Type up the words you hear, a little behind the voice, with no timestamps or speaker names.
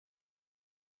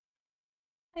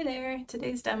Hi there.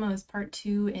 Today's demo is part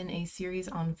 2 in a series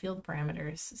on field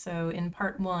parameters. So in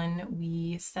part 1,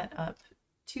 we set up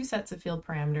two sets of field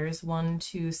parameters, one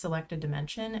to select a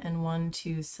dimension and one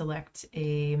to select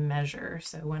a measure.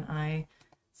 So when I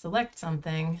select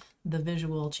something, the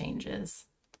visual changes.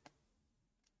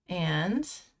 And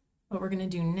what we're going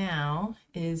to do now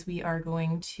is we are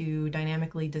going to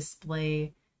dynamically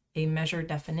display a measure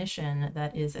definition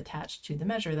that is attached to the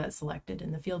measure that's selected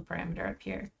in the field parameter up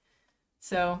here.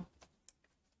 So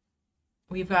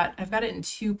I've got it in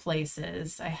two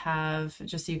places. I have,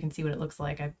 just so you can see what it looks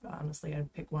like, I'd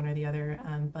pick one or the other,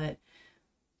 but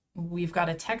we've got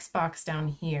a text box down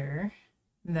here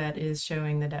that is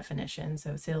showing the definition.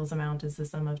 So sales amount is the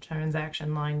sum of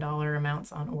transaction line dollar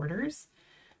amounts on orders.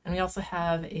 And we also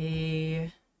have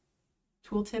a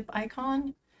tooltip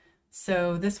icon.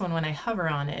 So this one, when I hover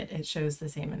on it, it shows the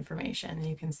same information. And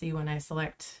you can see when I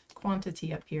select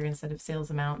quantity up here instead of sales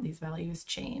amount, these values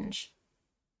change.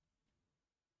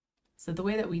 So the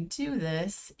way that we do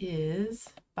this is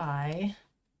by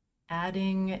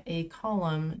adding a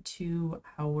column to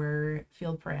our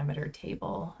field parameter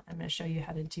table. I'm going to show you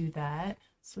how to do that.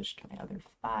 Switch to my other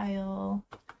file.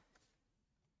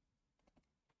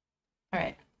 All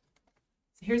right,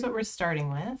 so here's what we're starting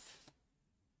with.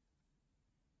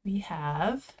 We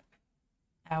have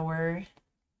our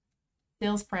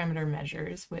sales parameter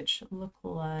measures, which look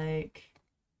like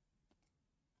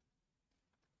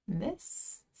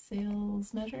this.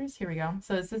 Sales measures, here we go.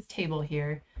 So it's this table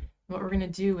here. What we're going to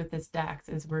do with this DAX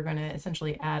is we're going to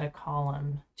essentially add a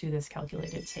column to this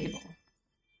calculated table.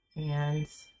 And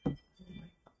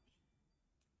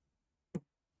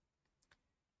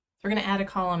we're going to add a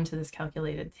column to this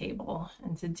calculated table.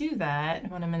 And to do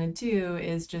that, what I'm going to do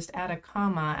is just add a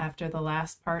comma after the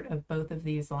last part of both of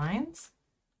these lines.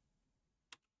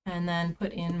 And then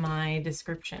put in my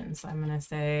description. So I'm going to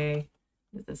say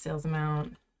that the sales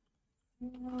amount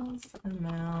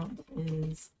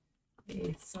is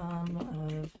a sum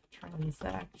of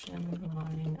transaction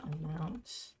line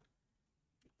amount.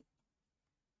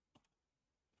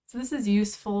 So this is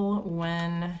useful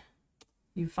when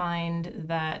you find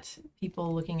that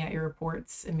people looking at your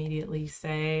reports immediately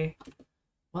say,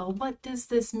 well, what does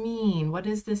this mean? What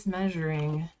is this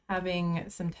measuring? Having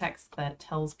some text that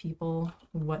tells people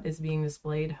what is being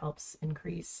displayed helps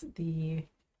increase the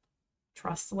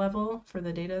trust level for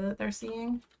the data that they're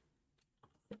seeing.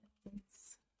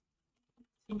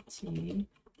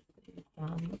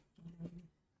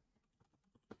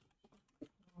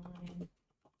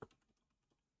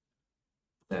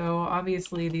 So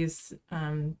obviously these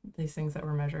things that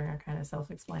we're measuring are kind of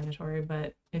self-explanatory,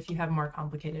 but if you have more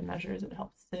complicated measures, it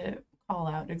helps to call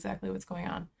out exactly what's going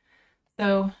on.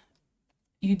 So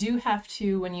you do have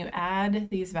to, when you add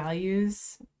these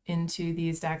values into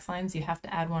these DAX lines, you have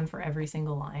to add one for every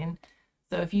single line.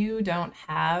 So if you don't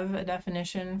have a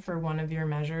definition for one of your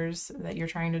measures that you're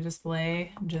trying to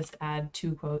display, just add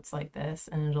two quotes like this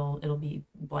and it'll be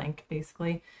blank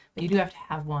basically. But you do have to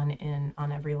have one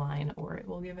on every line or it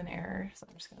will give an error. So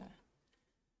I'm just gonna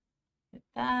hit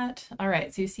that. All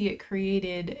right, so you see it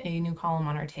created a new column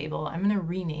on our table. I'm gonna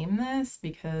rename this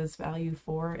because value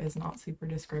 4 is not super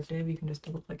descriptive. You can just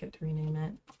double click it to rename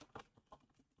it.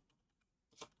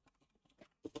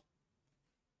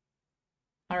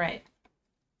 All right.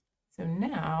 So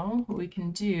now what we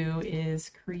can do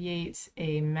is create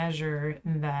a measure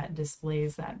that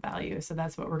displays that value. So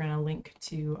that's what we're going to link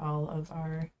to all of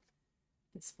our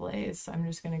displays. So I'm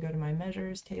just going to go to my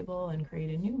measures table and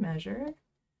create a new measure.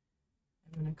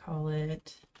 I'm going to call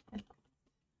it,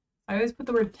 I always put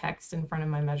the word text in front of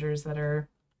my measures that are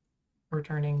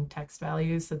returning text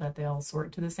values so that they all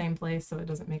sort to the same place so it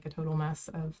doesn't make a total mess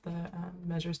of the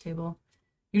measures table.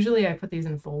 Usually I put these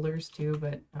in folders too,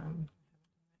 but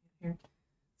here.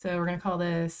 So we're going to call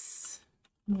this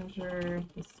measure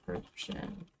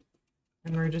description.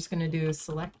 And we're just going to do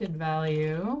selected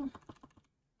value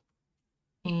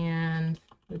and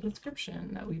the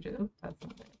description that we do. Oh, that's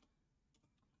not it.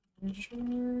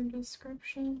 Measure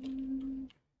description.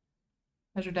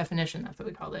 Measure definition, that's what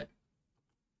we called it.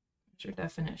 Measure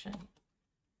definition.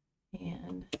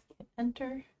 And hit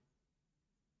enter.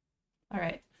 All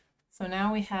right. So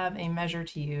now we have a measure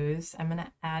to use. I'm going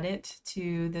to add it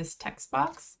to this text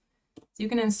box. So you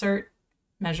can insert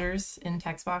measures in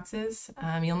text boxes.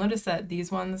 You'll notice that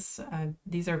these ones,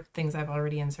 these are things I've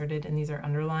already inserted and these are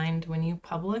underlined. When you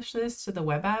publish this to the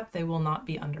web app, they will not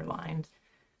be underlined.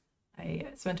 I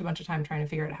spent a bunch of time trying to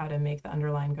figure out how to make the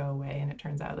underline go away and it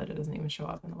turns out that it doesn't even show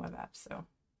up in the web app. So,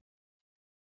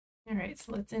 all right,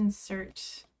 so let's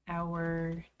insert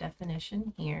our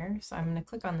definition here. So I'm going to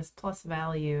click on this plus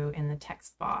value in the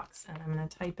text box, and I'm going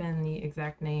to type in the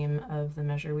exact name of the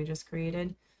measure we just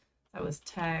created. That was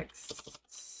text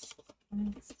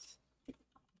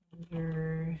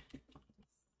measure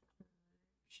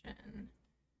description.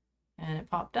 And it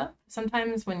popped up.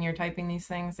 Sometimes when you're typing these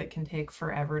things, it can take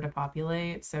forever to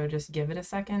populate, so just give it a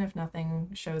second if nothing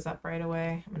shows up right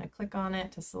away. I'm going to click on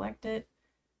it to select it,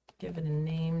 give it a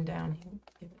name down here,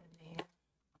 give it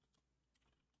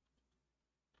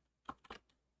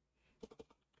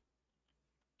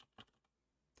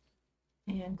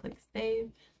a name, and click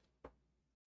Save.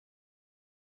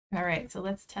 All right, so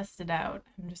let's test it out.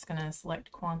 I'm just going to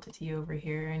select quantity over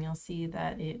here, and you'll see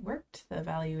that it worked. The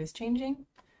value is changing.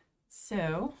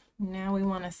 So now we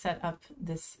want to set up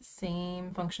this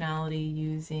same functionality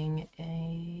using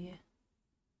an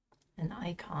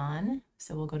icon.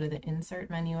 So we'll go to the Insert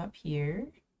menu up here,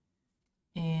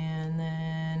 and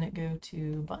then go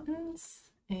to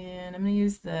Buttons, and I'm going to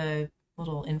use the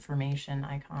little information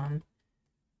icon.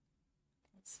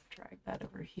 Let's drag that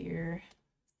over here.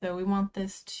 So we want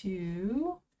this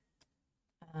to,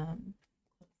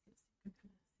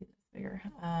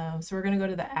 so we're going to go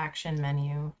to the Action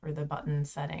menu for the button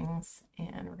settings,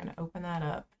 and we're going to open that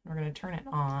up. We're going to turn it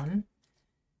on,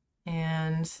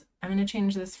 and I'm going to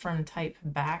change this from type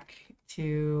back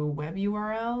to web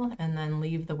URL, and then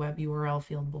leave the web URL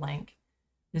field blank,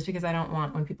 just because I don't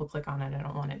want, when people click on it, I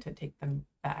don't want it to take them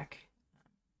back.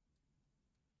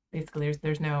 Basically,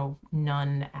 there's no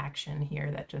none action here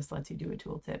that just lets you do a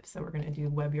tooltip. So we're going to do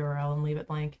web URL and leave it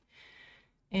blank.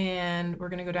 And we're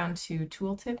going to go down to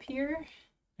tooltip here,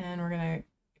 and we're going to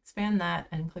expand that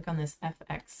and click on this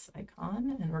FX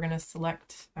icon, and we're going to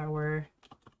select our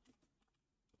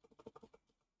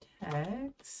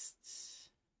text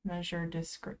measure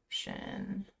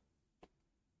description.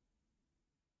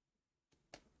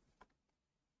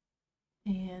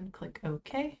 And click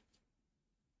OK.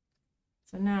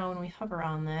 So now when we hover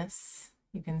on this,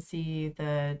 you can see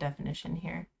the definition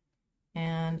here.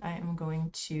 And I am going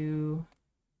to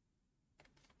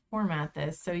format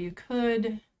this. So you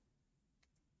could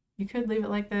leave it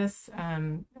like this. I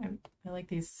like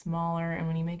these smaller, and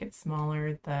when you make it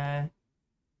smaller, the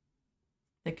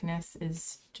thickness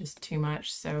is just too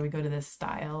much. So we go to this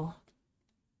style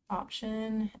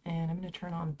option, and I'm going to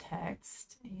turn on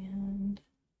text and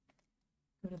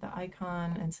go to the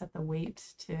icon and set the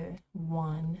weight to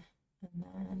 1, and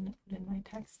then put in my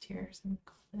text here. So I'm going to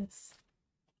call this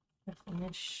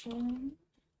definition,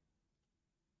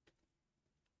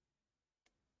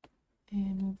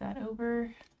 and move that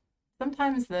over.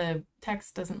 Sometimes the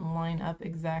text doesn't line up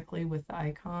exactly with the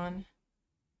icon.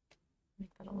 Make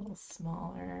that a little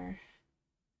smaller.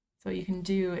 So what you can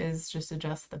do is just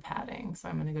adjust the padding. So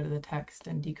I'm going to go to the text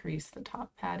and decrease the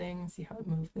top padding, see how it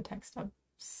moved the text up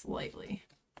slightly.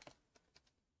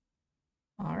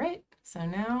 All right, so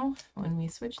now when we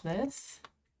switch this,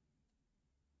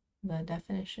 the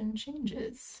definition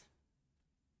changes.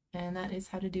 And that is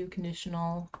how to do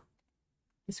conditional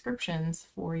descriptions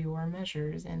for your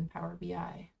measures in Power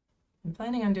BI. I'm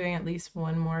planning on doing at least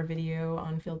one more video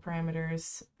on field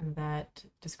parameters that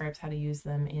describes how to use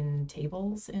them in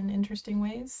tables in interesting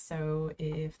ways. So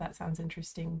if that sounds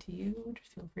interesting to you,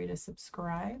 just feel free to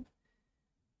subscribe.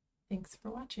 Thanks for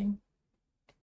watching.